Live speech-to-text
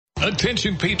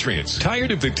Attention patriots,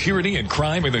 tired of the tyranny and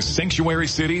crime in the sanctuary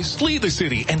cities? Flee the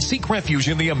city and seek refuge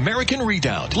in the American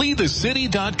Redoubt.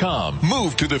 FleeTheCity.com.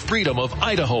 Move to the freedom of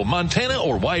Idaho, Montana,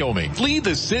 or Wyoming.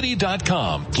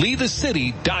 FleeTheCity.com.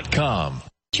 FleeTheCity.com.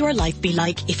 Your life be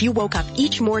like if you woke up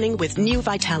each morning with new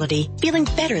vitality, feeling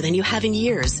better than you have in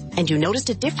years, and you noticed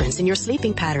a difference in your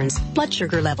sleeping patterns, blood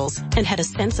sugar levels, and had a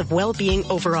sense of well-being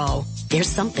overall. There's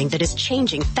something that is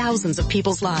changing thousands of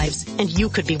people's lives, and you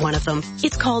could be one of them.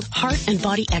 It's called Heart and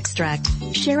Body Extract.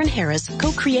 Sharon Harris,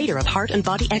 co-creator of Heart and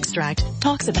Body Extract,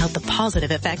 talks about the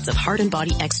positive effects of Heart and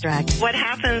Body Extract. What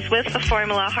happens with the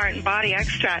formula Heart and Body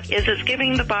Extract is it's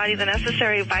giving the body the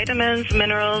necessary vitamins,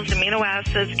 minerals, amino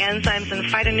acids, enzymes, and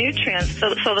phytonutrients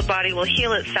so the body will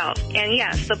heal itself. And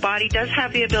yes, the body does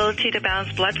have the ability to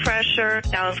balance blood pressure,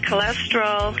 balance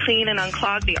cholesterol, clean and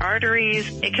unclog the arteries.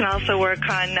 It can also work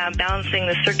on balancing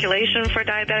the circulation for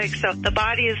diabetics. So the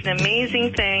body is an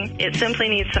amazing thing. It simply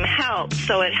needs some help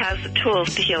so it has the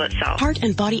tools to heal itself. Heart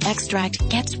and Body Extract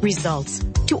gets results.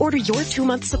 To order your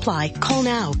 2-month supply, call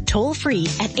now, toll free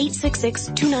at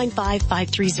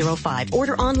 866-295-5305.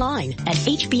 Order online at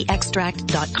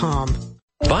hbextract.com.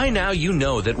 By now you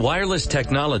know that wireless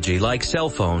technology like cell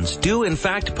phones do in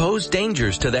fact pose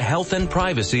dangers to the health and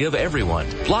privacy of everyone.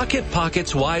 Block-It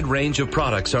Pocket's wide range of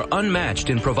products are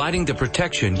unmatched in providing the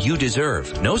protection you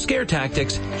deserve. No scare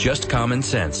tactics, just common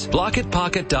sense.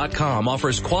 BlockItPocket.com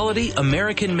offers quality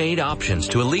American-made options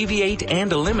to alleviate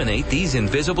and eliminate these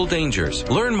invisible dangers.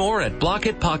 Learn more at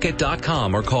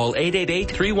BlockItPocket.com or call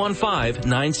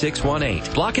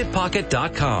 888-315-9618.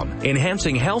 BlockItPocket.com,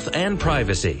 enhancing health and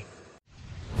privacy.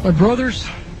 My brothers,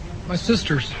 my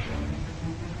sisters,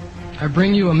 I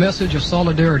bring you a message of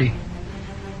solidarity,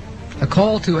 a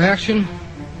call to action,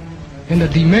 and a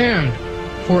demand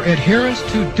for adherence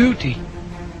to duty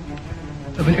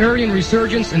of an Aryan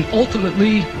resurgence and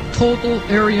ultimately total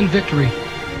Aryan victory.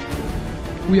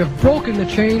 We have broken the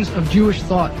chains of Jewish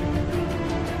thought.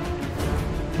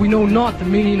 We know not the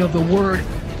meaning of the word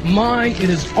mine,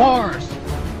 it is ours.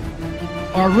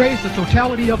 Our race, the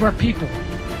totality of our people.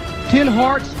 10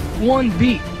 hearts, 1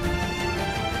 beat.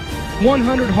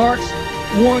 100 hearts,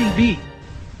 1 beat.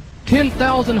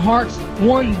 10,000 hearts,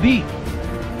 1 beat.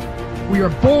 We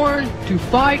are born to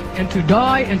fight and to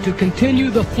die and to continue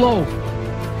the flow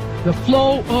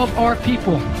of our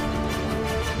people.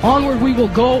 Onward we will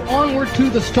go, onward to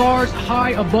the stars,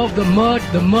 high above the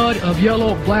mud of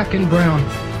yellow, black, and brown.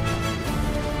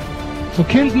 So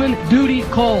kinsman, duty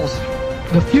calls.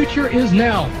 The future is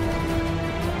now.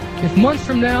 If months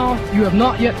from now you have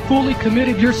not yet fully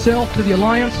committed yourself to the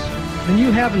alliance, then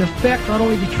you have in effect not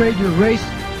only betrayed your race,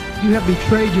 you have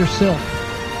betrayed yourself.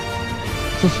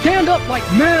 So stand up like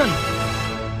men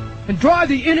and drive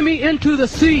the enemy into the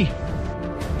sea.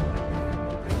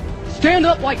 Stand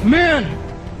up like men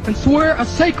and swear a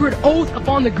sacred oath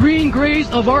upon the green graves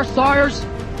of our sires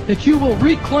that you will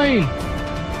reclaim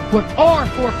what our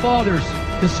forefathers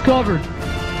discovered,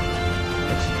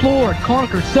 explored,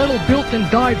 conquered, settled, built, and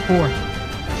died for.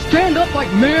 Stand up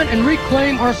like men and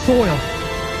reclaim our soil.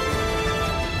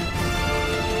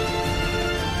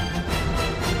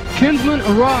 Kinsmen,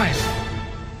 arise.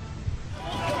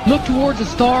 Look towards the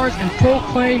stars and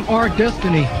proclaim our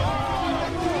destiny.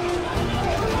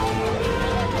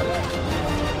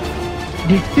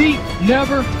 Defeat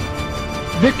never,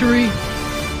 victory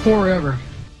forever.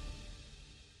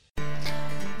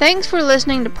 Thanks for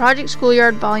listening to Project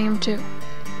Schoolyard Volume 2.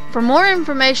 For more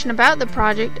information about the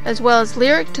project, as well as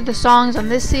lyrics to the songs on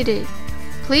this CD,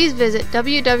 please visit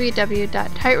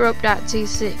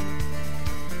www.tightrope.cc.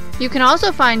 You can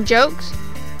also find jokes,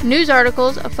 news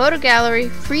articles, a photo gallery,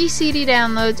 free CD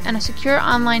downloads, and a secure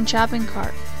online shopping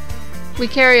cart. We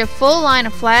carry a full line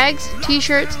of flags,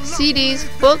 t-shirts, CDs,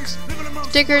 books,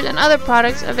 stickers, and other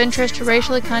products of interest to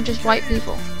racially conscious white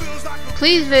people.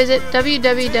 Please visit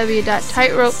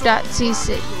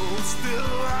www.tightrope.cc.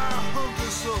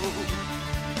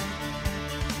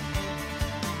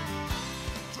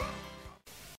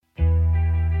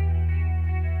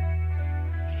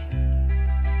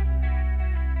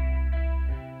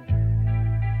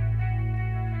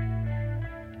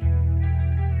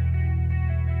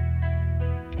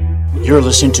 You're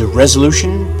listening to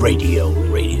Resolution Radio.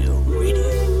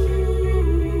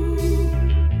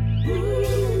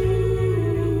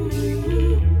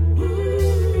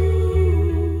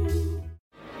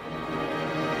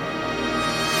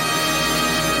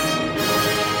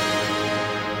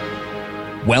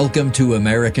 Welcome to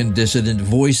American Dissident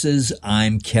Voices.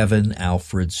 I'm Kevin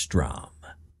Alfred Strom.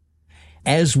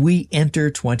 As we enter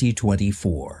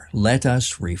 2024, let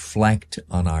us reflect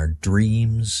on our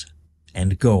dreams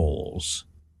and goals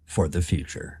for the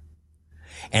future.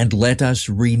 and let us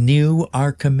renew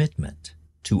our commitment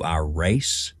to our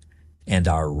race and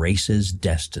our race's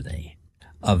destiny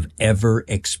of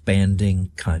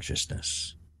ever-expanding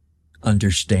consciousness,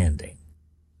 understanding,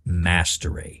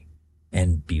 mastery,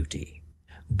 and beauty,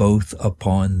 both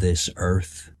upon this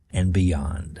earth and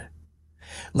beyond.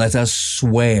 Let us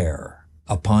swear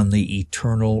upon the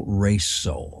eternal race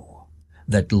soul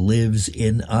that lives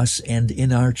in us and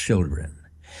in our children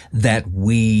that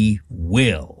we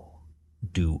will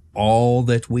do all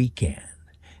that we can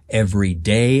every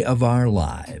day of our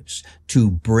lives to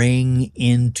bring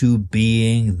into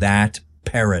being that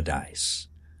paradise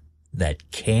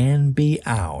that can be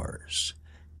ours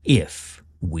if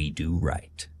we do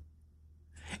right.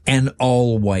 An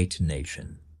all-white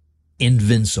nation,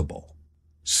 invincible,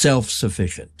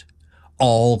 self-sufficient,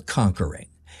 all-conquering,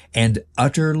 and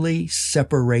utterly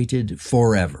separated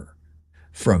forever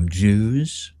from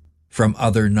Jews, from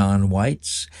other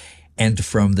non-whites, and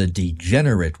from the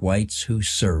degenerate whites who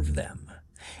serve them.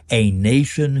 A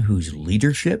nation whose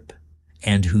leadership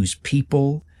and whose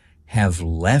people have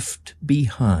left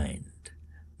behind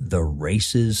the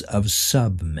races of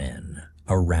sub-men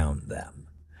around them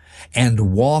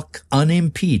and walk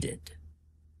unimpeded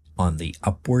on the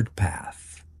upward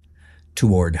path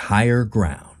toward higher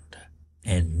ground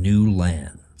and new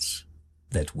lands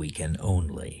that we can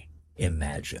only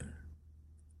imagine.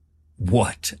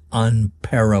 What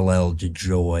unparalleled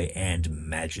joy and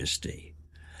majesty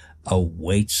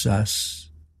awaits us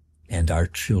and our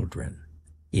children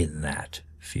in that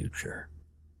future.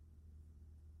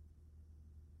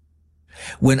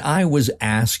 When I was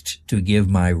asked to give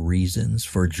my reasons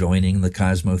for joining the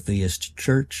Cosmotheist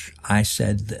Church, I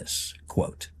said this,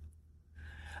 quote,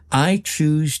 I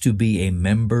choose to be a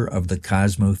member of the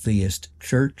Cosmotheist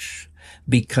Church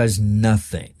because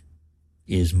nothing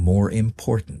is more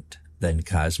important than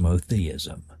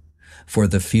cosmotheism for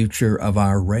the future of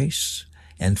our race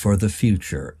and for the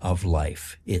future of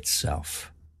life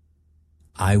itself.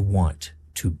 I want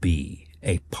to be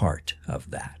a part of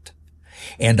that,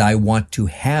 and I want to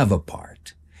have a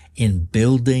part in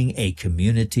building a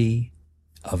community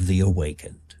of the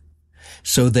awakened,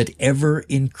 so that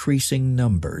ever-increasing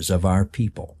numbers of our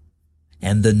people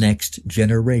and the next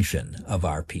generation of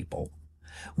our people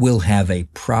will have a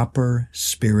proper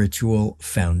spiritual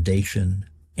foundation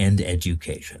and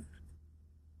education.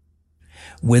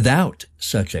 Without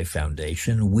such a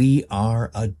foundation, we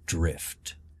are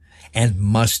adrift and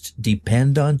must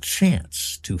depend on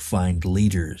chance to find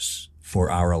leaders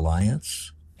for our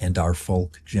alliance and our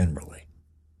folk generally.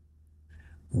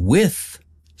 With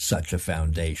such a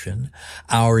foundation,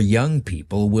 our young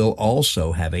people will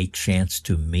also have a chance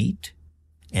to meet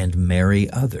and marry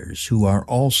others who are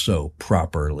also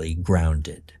properly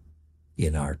grounded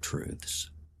in our truths.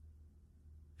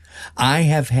 I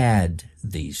have had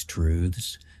these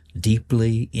truths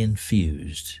deeply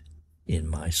infused in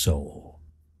my soul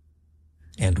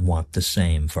and want the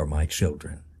same for my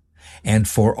children and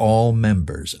for all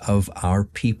members of our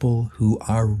people who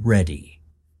are ready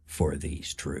for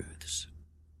these truths.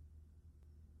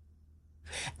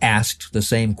 Asked the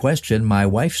same question, my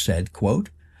wife said, quote,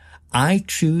 I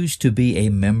choose to be a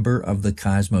member of the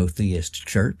Cosmotheist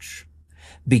Church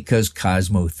because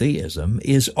cosmotheism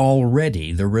is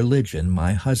already the religion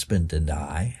my husband and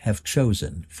I have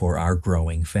chosen for our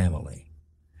growing family,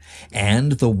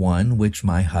 and the one which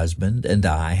my husband and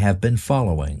I have been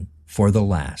following for the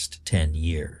last 10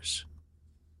 years.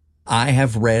 I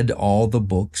have read all the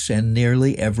books and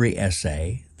nearly every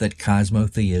essay that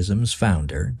cosmotheism's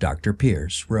founder, Dr.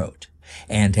 Pierce, wrote,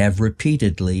 and have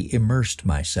repeatedly immersed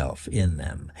myself in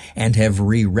them, and have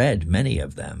reread many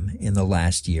of them in the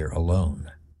last year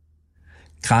alone.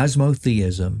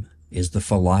 Cosmotheism is the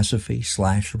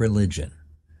philosophy/religion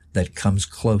that comes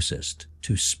closest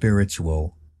to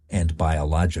spiritual and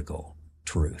biological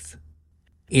truth.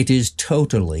 It is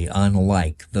totally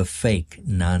unlike the fake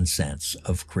nonsense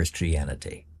of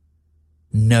Christianity.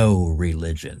 No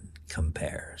religion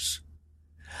compares.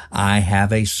 I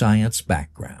have a science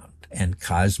background, and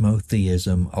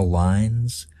cosmotheism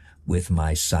aligns with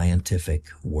my scientific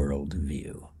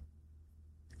worldview.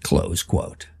 Close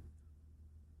quote.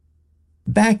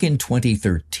 Back in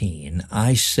 2013,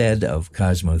 I said of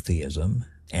cosmotheism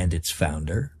and its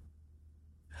founder,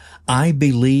 I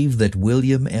believe that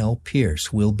William L.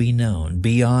 Pierce will be known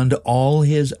beyond all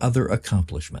his other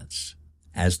accomplishments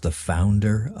as the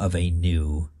founder of a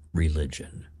new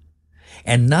religion.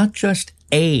 And not just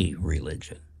a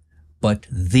religion, but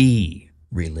the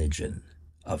religion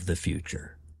of the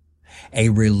future. A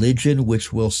religion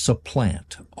which will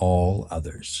supplant all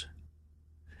others.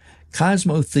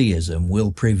 Cosmotheism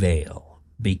will prevail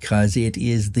because it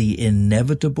is the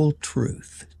inevitable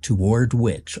truth toward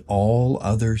which all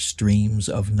other streams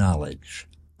of knowledge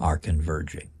are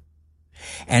converging.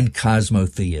 And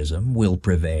cosmotheism will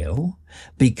prevail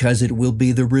because it will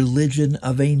be the religion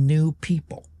of a new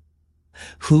people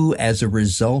who, as a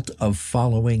result of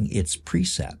following its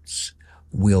precepts,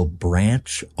 will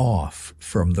branch off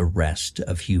from the rest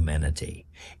of humanity,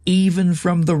 even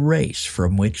from the race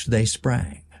from which they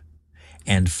sprang,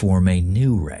 and form a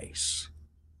new race,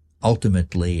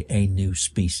 ultimately a new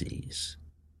species,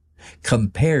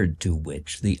 compared to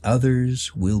which the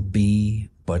others will be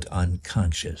but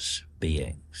unconscious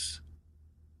beings.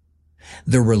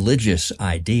 The religious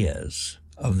ideas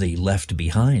of the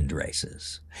left-behind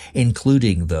races,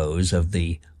 including those of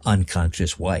the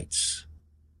unconscious whites,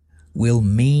 will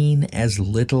mean as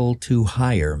little to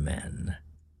higher men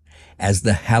as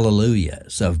the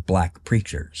hallelujahs of black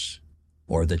preachers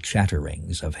or the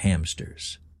chatterings of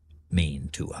hamsters mean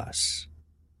to us.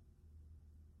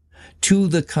 To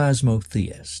the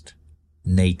cosmotheist,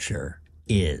 nature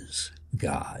is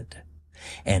God,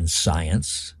 and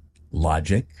science,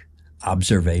 logic,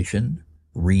 observation,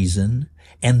 reason,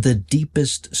 and the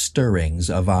deepest stirrings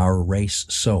of our race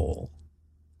soul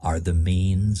are the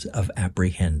means of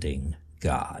apprehending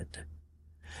God,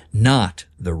 not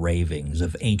the ravings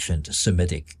of ancient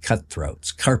Semitic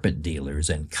cutthroats, carpet dealers,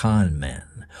 and con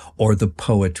men, or the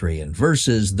poetry and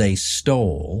verses they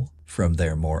stole from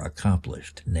their more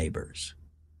accomplished neighbors.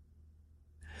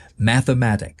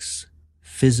 Mathematics,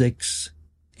 physics,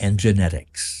 and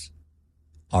genetics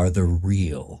are the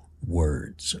real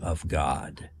words of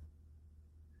God.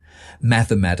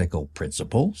 Mathematical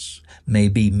principles may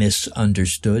be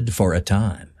misunderstood for a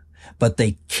time, but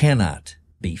they cannot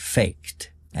be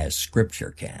faked as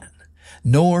Scripture can,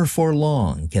 nor for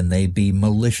long can they be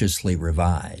maliciously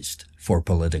revised for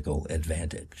political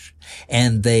advantage,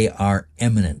 and they are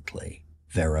eminently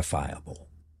verifiable.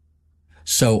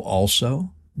 So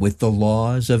also with the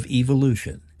laws of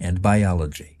evolution and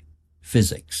biology,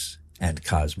 physics and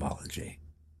cosmology.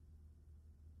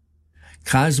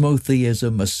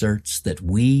 Cosmotheism asserts that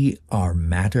we are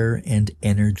matter and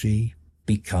energy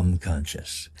become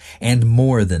conscious, and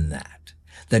more than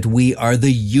that we are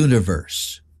the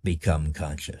universe become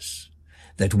conscious,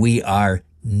 that we are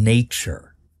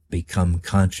nature become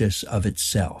conscious of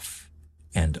itself,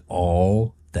 and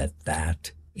all that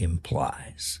that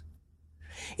implies.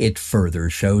 It further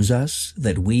shows us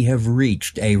that we have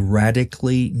reached a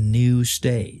radically new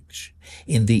stage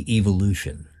in the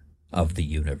evolution of the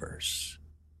universe,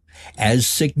 as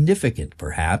significant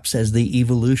perhaps as the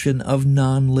evolution of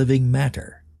non-living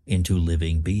matter into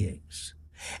living beings,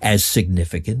 as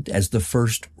significant as the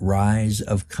first rise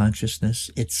of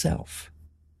consciousness itself,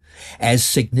 as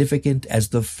significant as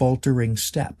the faltering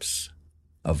steps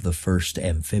of the first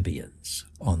amphibians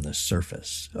on the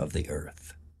surface of the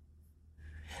earth.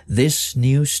 This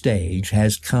new stage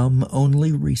has come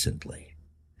only recently,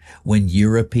 when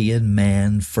European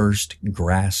man first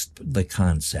grasped the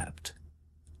concept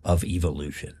of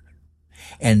evolution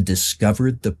and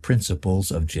discovered the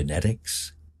principles of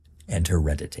genetics and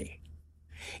heredity.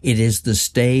 It is the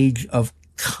stage of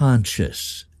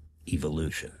conscious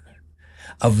evolution,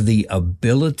 of the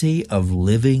ability of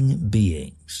living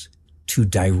beings to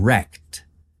direct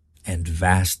and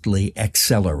vastly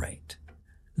accelerate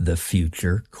the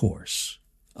future course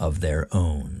of their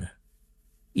own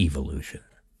evolution.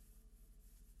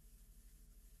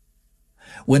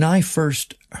 When I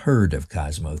first heard of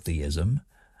cosmotheism,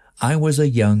 I was a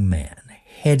young man,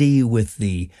 heady with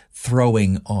the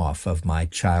throwing off of my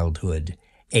childhood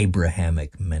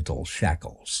Abrahamic mental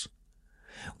shackles.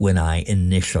 When I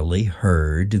initially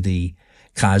heard the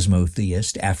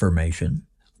cosmotheist affirmation,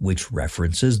 which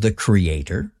references the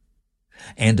Creator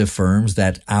and affirms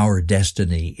that our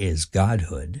destiny is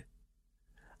Godhood,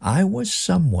 I was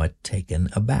somewhat taken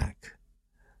aback.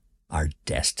 Our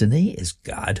destiny is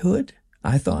Godhood?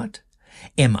 I thought.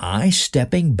 Am I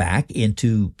stepping back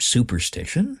into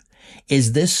superstition?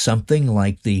 Is this something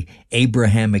like the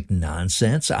Abrahamic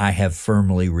nonsense I have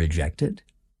firmly rejected?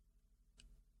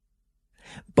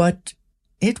 But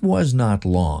it was not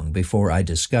long before I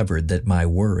discovered that my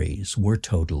worries were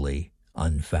totally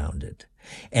unfounded,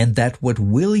 and that what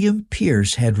William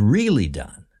Pierce had really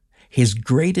done, his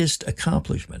greatest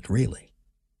accomplishment really,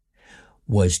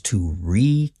 was to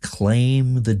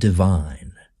reclaim the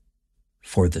divine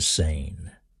for the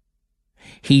sane.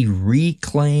 He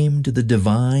reclaimed the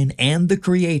divine and the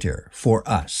Creator for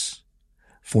us,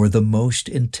 for the most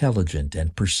intelligent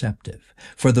and perceptive,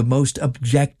 for the most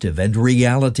objective and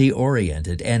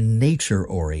reality-oriented and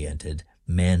nature-oriented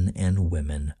men and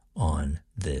women on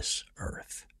this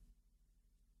earth.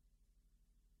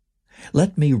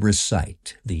 Let me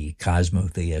recite the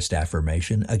cosmotheist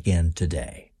affirmation again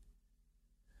today.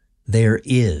 There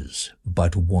is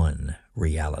but one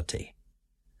reality.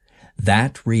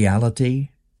 That reality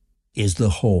is the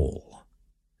whole.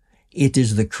 It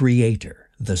is the Creator,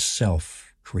 the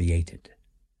self-created.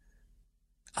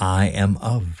 I am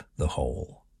of the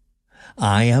whole.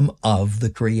 I am of the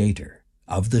Creator,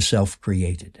 of the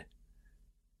self-created.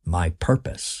 My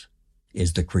purpose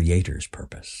is the Creator's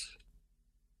purpose.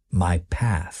 My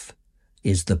path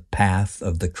is the path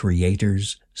of the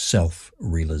Creator's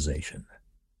self-realization.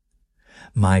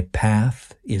 My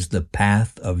path is the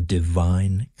path of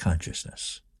divine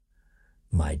consciousness.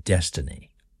 My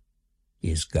destiny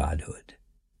is Godhood.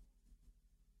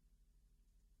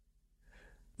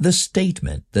 The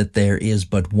statement that there is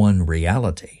but one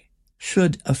reality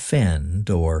should offend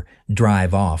or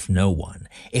drive off no one,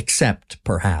 except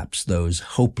perhaps those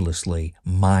hopelessly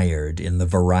mired in the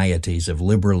varieties of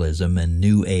liberalism and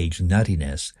New Age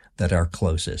nuttiness that are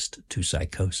closest to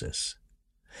psychosis.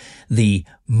 The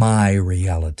my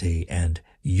reality and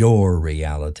your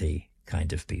reality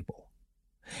kind of people.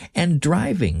 And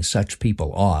driving such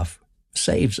people off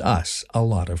saves us a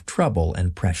lot of trouble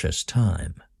and precious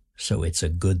time, so it's a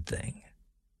good thing.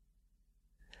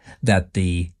 That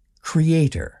the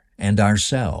Creator and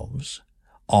ourselves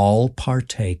all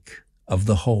partake of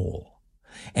the whole,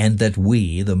 and that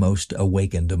we, the most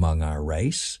awakened among our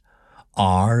race,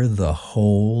 are the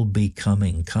whole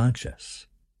becoming conscious,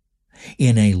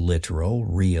 in a literal,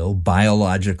 real,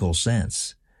 biological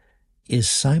sense, is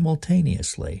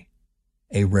simultaneously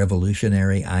a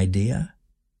revolutionary idea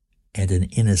and an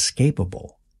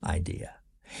inescapable idea.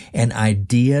 An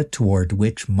idea toward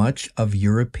which much of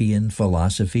European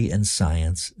philosophy and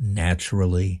science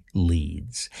naturally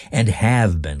leads, and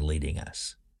have been leading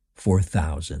us for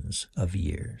thousands of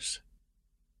years.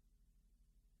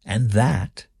 And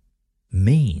that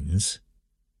means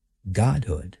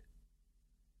Godhood.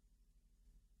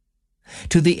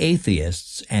 To the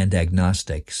atheists and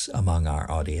agnostics among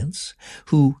our audience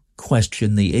who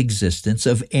question the existence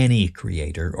of any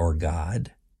creator or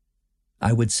God,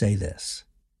 I would say this.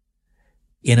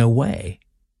 In a way,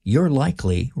 you're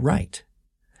likely right.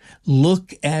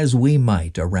 Look as we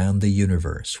might around the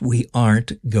universe, we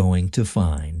aren't going to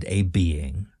find a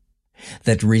being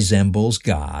that resembles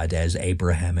God as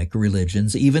Abrahamic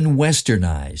religions, even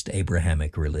westernized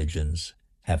Abrahamic religions,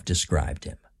 have described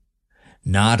him.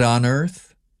 Not on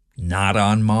Earth, not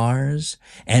on Mars,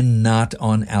 and not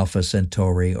on Alpha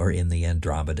Centauri or in the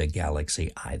Andromeda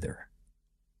Galaxy either.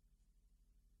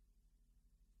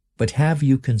 But have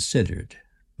you considered,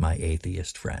 my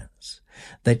atheist friends,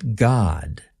 that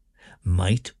God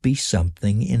might be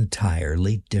something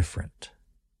entirely different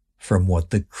from what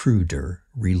the cruder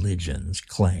religions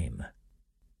claim?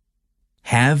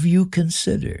 Have you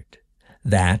considered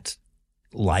that,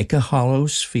 like a hollow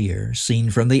sphere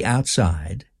seen from the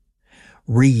outside,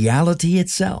 reality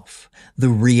itself, the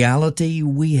reality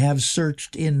we have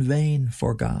searched in vain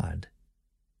for God,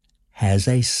 has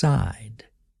a side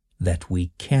that we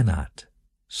cannot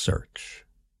search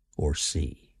or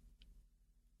see,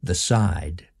 the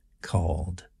side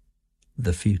called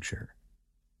the future?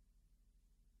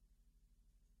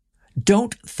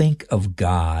 Don't think of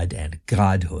God and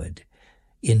Godhood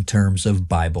in terms of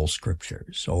Bible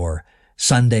scriptures or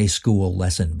Sunday school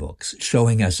lesson books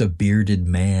showing us a bearded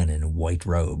man in white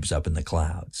robes up in the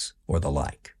clouds or the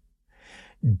like.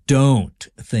 Don't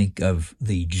think of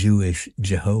the Jewish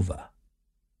Jehovah.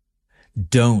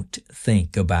 Don't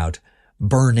think about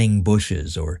burning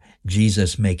bushes or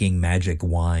Jesus making magic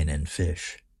wine and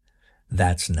fish.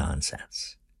 That's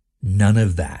nonsense. None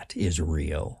of that is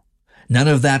real. None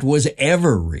of that was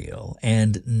ever real,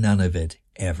 and none of it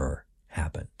ever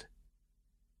happened.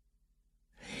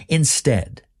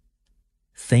 Instead,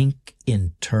 think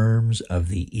in terms of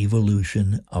the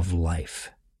evolution of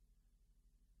life.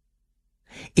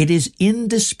 It is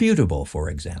indisputable, for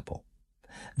example,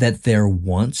 that there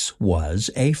once was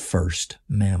a first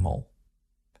mammal,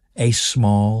 a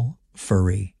small,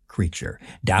 furry creature,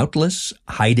 doubtless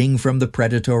hiding from the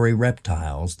predatory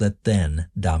reptiles that then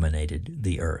dominated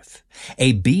the earth,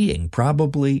 a being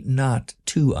probably not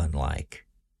too unlike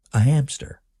a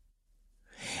hamster.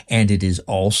 And it is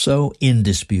also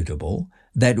indisputable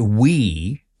that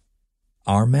we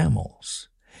are mammals,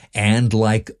 and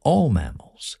like all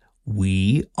mammals,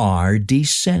 we are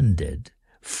descended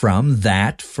from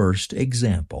that first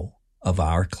example of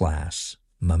our class,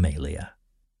 Mammalia.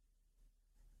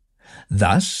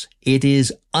 Thus, it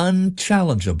is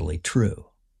unchallengeably true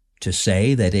to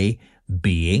say that a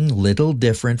being little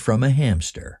different from a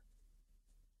hamster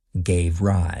 – gave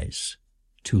rise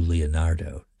to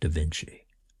Leonardo da Vinci.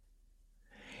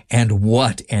 And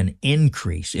what an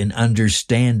increase in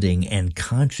understanding and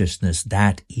consciousness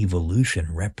that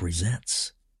evolution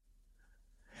represents.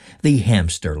 The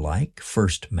hamster-like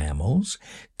first mammals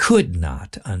could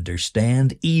not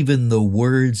understand even the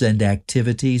words and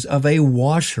activities of a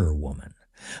washerwoman,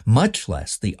 much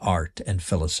less the art and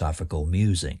philosophical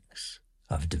musings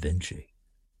of Da Vinci.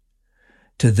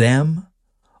 To them,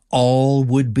 all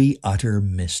would be utter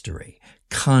mystery,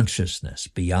 consciousness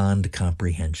beyond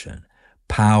comprehension,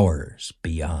 powers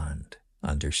beyond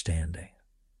understanding.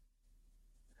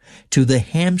 To the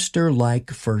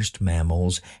hamster-like first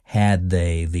mammals, had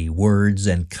they the words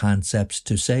and concepts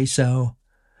to say so,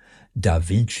 Da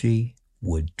Vinci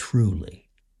would truly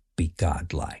be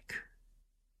godlike.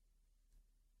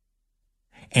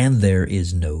 And there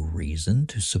is no reason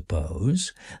to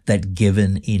suppose that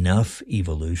given enough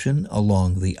evolution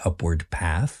along the upward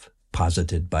path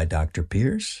posited by Dr.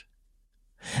 Pierce,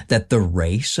 that the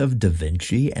race of Da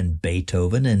Vinci and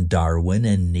Beethoven and Darwin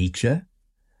and Nietzsche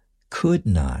could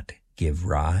not give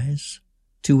rise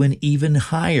to an even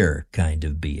higher kind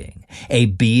of being, a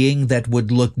being that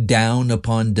would look down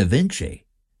upon Da Vinci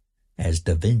as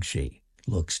Da Vinci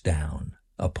looks down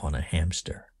upon a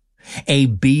hamster, a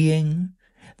being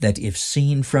that, if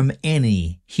seen from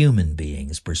any human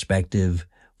being's perspective,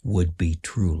 would be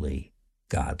truly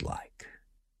godlike.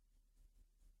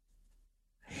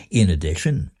 In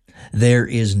addition, there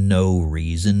is no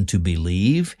reason to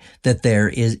believe that there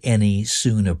is any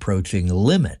soon approaching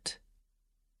limit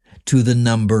to the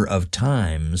number of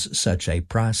times such a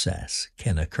process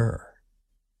can occur.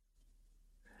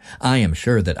 I am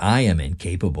sure that I am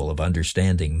incapable of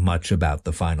understanding much about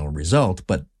the final result,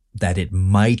 but that it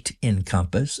might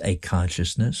encompass a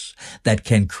consciousness that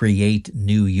can create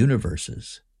new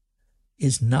universes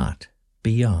is not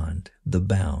beyond the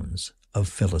bounds of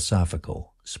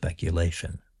philosophical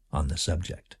speculation on the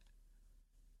subject.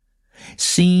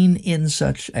 Seen in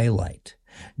such a light,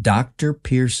 Dr.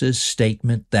 Pierce's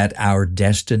statement that our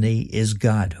destiny is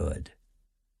godhood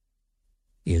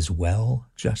is well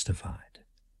justified,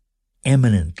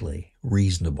 eminently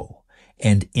reasonable,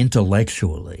 and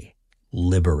intellectually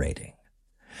liberating,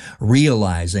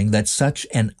 realizing that such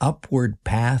an upward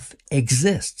path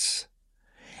exists,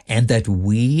 and that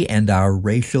we and our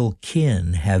racial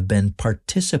kin have been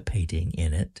participating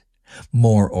in it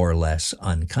more or less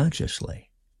unconsciously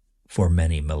for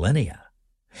many millennia,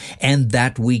 and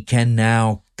that we can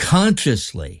now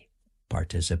consciously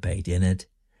participate in it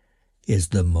is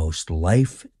the most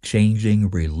life-changing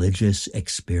religious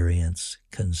experience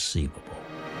conceivable.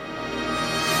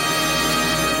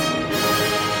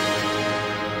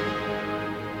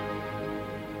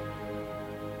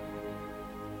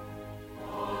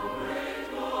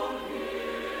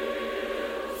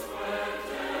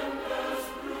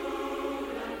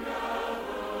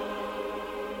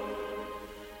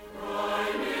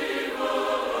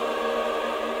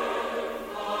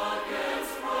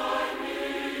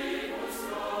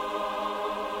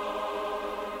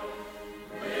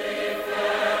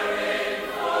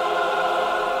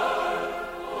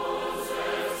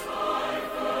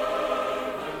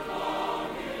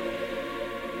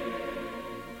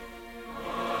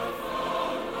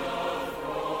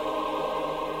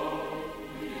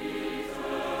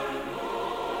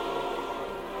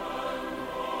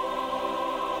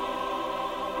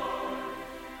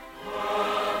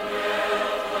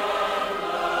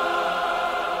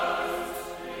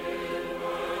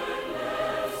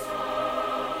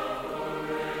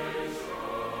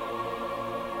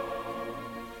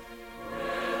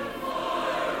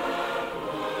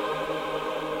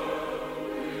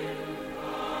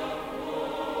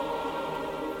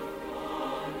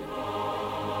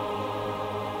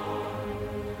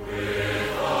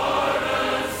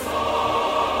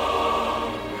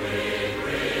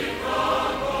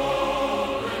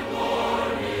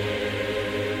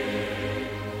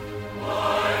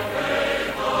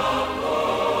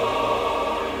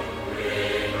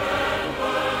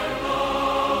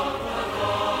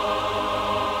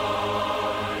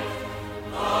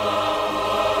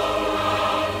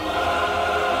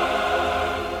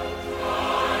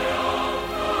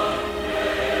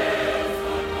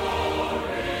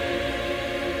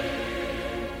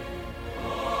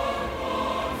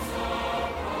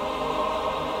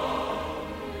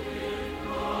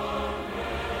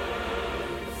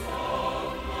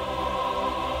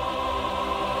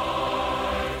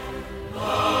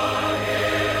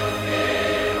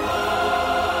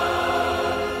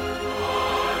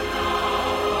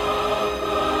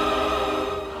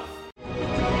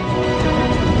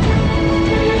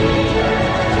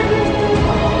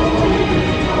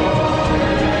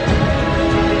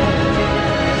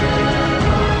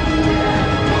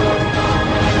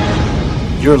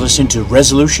 You're listening to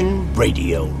Resolution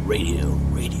Radio.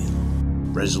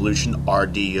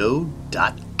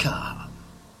 ResolutionRDO.com.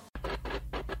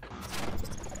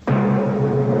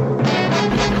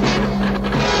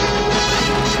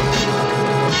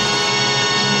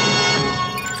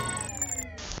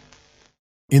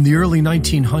 In the early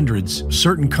 1900s,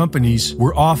 certain companies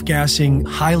were off-gassing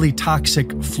highly toxic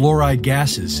fluoride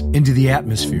gases into the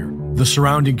atmosphere. The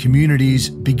surrounding communities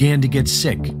began to get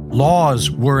sick. Laws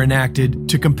were enacted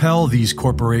to compel these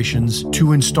corporations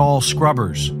to install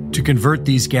scrubbers to convert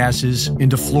these gases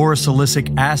into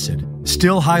fluorosilicic acid,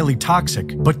 still highly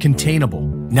toxic but containable.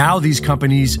 Now these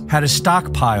companies had a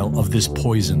stockpile of this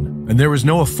poison, and there was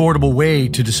no affordable way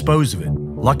to dispose of it.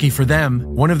 Lucky for them,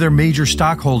 one of their major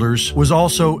stockholders was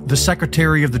also the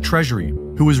Secretary of the Treasury,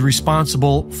 who was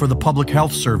responsible for the Public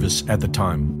Health Service at the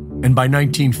time. And by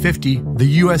 1950, the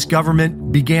U.S.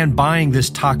 government began buying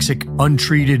this toxic,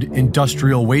 untreated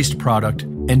industrial waste product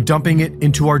and dumping it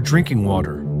into our drinking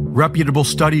water. Reputable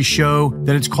studies show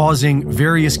that it's causing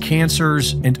various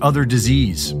cancers and other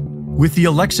disease. With the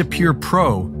Alexa Pure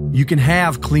Pro, you can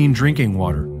have clean drinking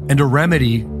water and a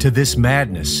remedy to this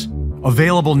madness.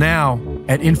 Available now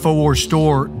at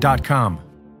InfoWarsStore.com.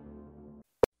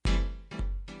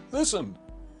 Listen,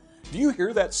 do you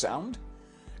hear that sound?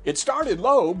 It started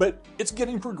low, but it's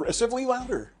getting progressively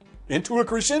louder. Into a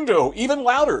crescendo, even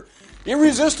louder.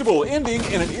 Irresistible, ending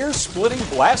in an ear-splitting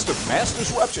blast of mass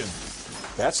disruption.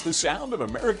 That's the sound of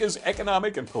America's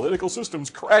economic and political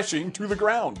systems crashing to the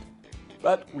ground.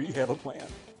 But we have a plan.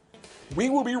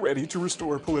 We will be ready to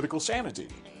restore political sanity.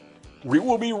 We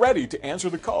will be ready to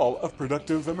answer the call of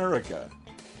productive America.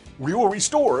 We will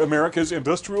restore America's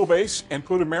industrial base and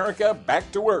put America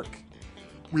back to work.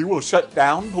 We will shut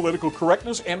down political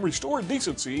correctness and restore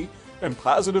decency and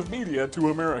positive media to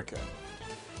America.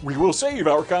 We will save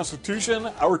our Constitution,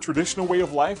 our traditional way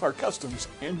of life, our customs,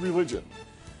 and religion.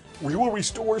 We will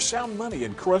restore sound money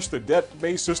and crush the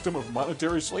debt-based system of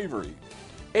monetary slavery.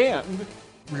 And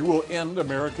we will end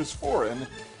America's foreign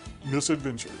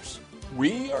misadventures.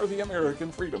 We are the American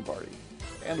Freedom Party,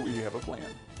 and we have a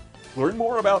plan. Learn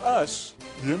more about us,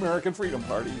 the American Freedom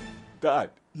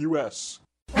Party.us.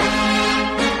 The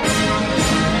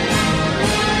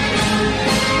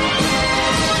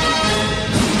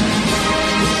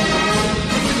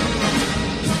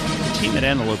team at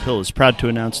Antelope Hill is proud to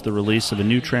announce the release of a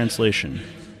new translation,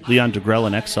 Leon Degrelle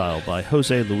in Exile by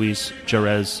Jose Luis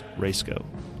Jerez Resco.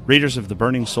 Readers of The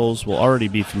Burning Souls will already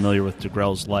be familiar with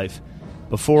Degrelle's life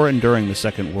before and during the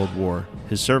Second World War,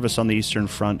 his service on the Eastern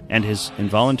Front, and his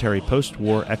involuntary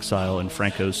post-war exile in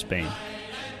Franco's Spain.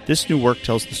 This new work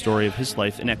tells the story of his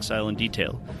life in exile in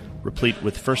detail, replete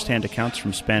with first-hand accounts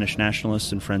from Spanish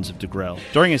nationalists and friends of Degrelle.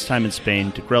 During his time in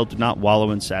Spain, Degrelle did not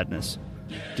wallow in sadness,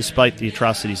 despite the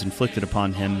atrocities inflicted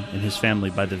upon him and his family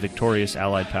by the victorious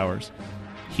Allied powers.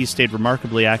 He stayed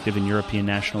remarkably active in European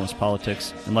nationalist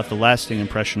politics and left a lasting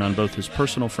impression on both his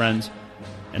personal friends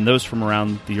and those from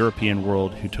around the European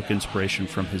world who took inspiration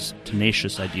from his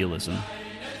tenacious idealism.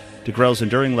 Degrelle's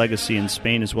enduring legacy in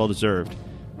Spain is well-deserved.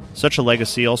 Such a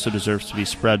legacy also deserves to be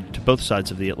spread to both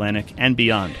sides of the Atlantic and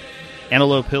beyond.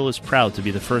 Antelope Hill is proud to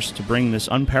be the first to bring this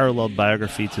unparalleled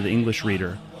biography to the English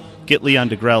reader. Get Leon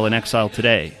Degrelle in Exile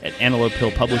today at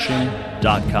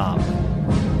AntelopeHillPublishing.com.